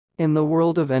In the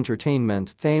world of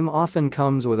entertainment, fame often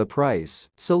comes with a price.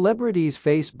 Celebrities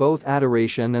face both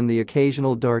adoration and the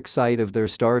occasional dark side of their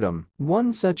stardom.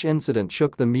 One such incident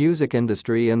shook the music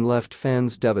industry and left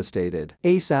fans devastated.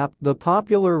 ASAP, the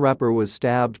popular rapper, was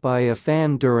stabbed by a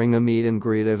fan during a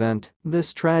meet-and-greet event.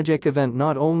 This tragic event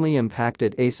not only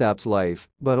impacted ASAP's life,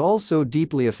 but also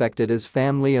deeply affected his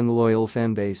family and loyal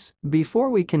fanbase. Before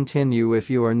we continue, if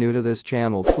you are new to this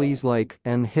channel, please like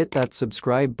and hit that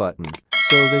subscribe button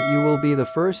so that you will be the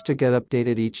first to get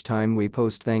updated each time we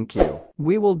post. Thank you.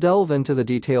 We will delve into the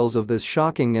details of this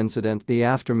shocking incident, the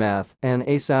aftermath, and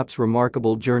ASAP's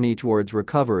remarkable journey towards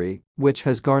recovery, which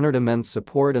has garnered immense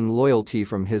support and loyalty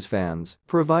from his fans.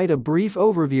 Provide a brief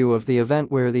overview of the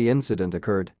event where the incident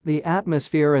occurred, the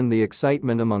atmosphere and the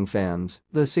excitement among fans,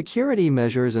 the security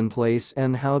measures in place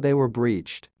and how they were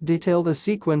breached. Detail the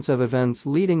sequence of events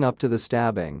leading up to the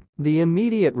stabbing, the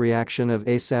immediate reaction of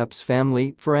ASAP's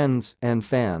family, friends, and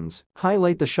fans.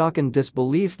 Highlight the shock and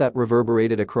disbelief that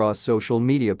reverberated across social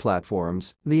media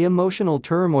platforms, the emotional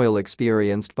turmoil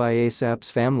experienced by ASAP's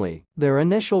family, their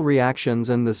initial reactions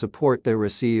and the support they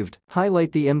received.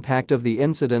 Highlight the impact of the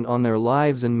incident on their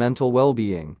lives and mental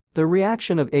well-being, the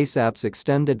reaction of ASAP's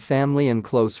extended family and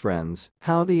close friends,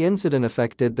 how the incident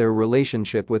affected their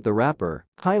relationship with the rapper.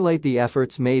 Highlight the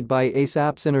efforts made by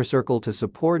ASAP's inner circle to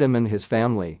support him and his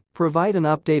family. Provide an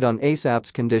update on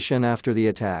ASAP's condition after the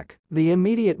attack, the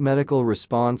immediate medical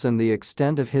response and the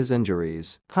extent of his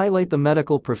injuries. Highlight the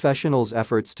medical professionals'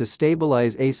 efforts to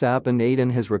stabilize ASAP and aid in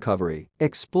his recovery.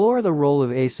 Explore the role of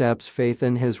ASAP's faith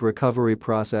in his recovery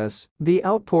process, the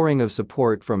outpouring of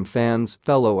support from fans,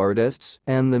 fellow artists,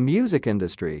 and the music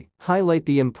industry. Highlight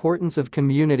the importance of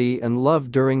community and love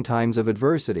during times of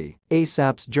adversity.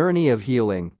 ASAP's journey of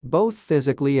healing, both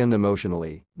physically and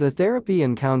emotionally, the therapy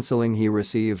and counseling he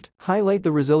received. Highlight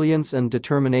the resilience and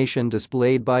determination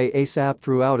displayed by ASAP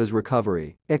throughout his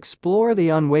recovery. Explore the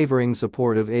unwavering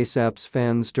support of ASAP's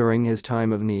fans during his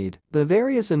time of need, the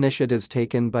various initiatives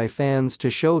taken by fans to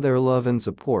show their love and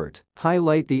support.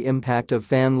 Highlight the impact of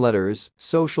fan letters,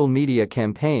 social media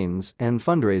campaigns, and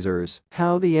fundraisers,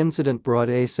 how the incident brought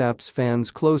ASAP's fans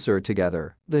closer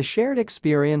together, the shared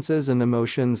experiences and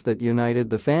emotions that united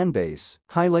the fan base.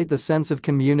 Highlight the sense of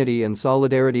community and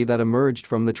solidarity that emerged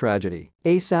from the tragedy.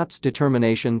 ASAP's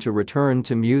determination to return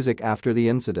to music after the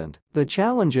incident, the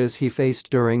challenges he faced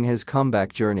during his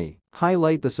comeback journey.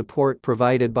 Highlight the support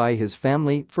provided by his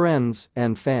family, friends,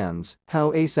 and fans,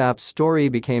 how ASAP's story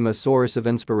became a source of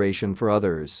inspiration for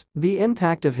others, the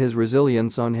impact of his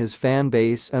resilience on his fan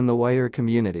base and the wider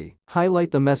community.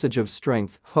 Highlight the message of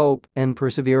strength, hope, and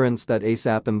perseverance that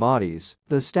ASAP embodies.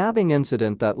 The stabbing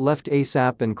incident that left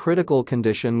ASAP in critical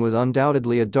condition was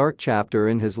undoubtedly a dark chapter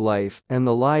in his life and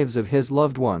the lives of his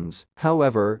loved ones.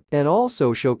 However, it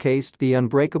also showcased the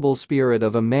unbreakable spirit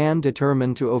of a man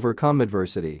determined to overcome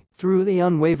adversity. Through the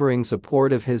unwavering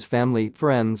support of his family,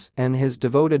 friends, and his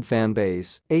devoted fan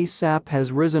base, ASAP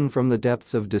has risen from the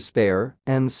depths of despair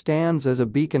and stands as a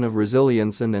beacon of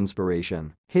resilience and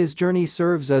inspiration. His journey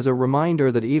serves as a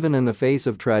reminder that even in the face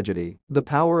of tragedy, the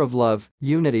power of love,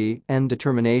 unity, and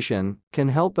determination can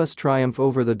help us triumph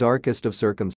over the darkest of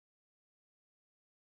circumstances.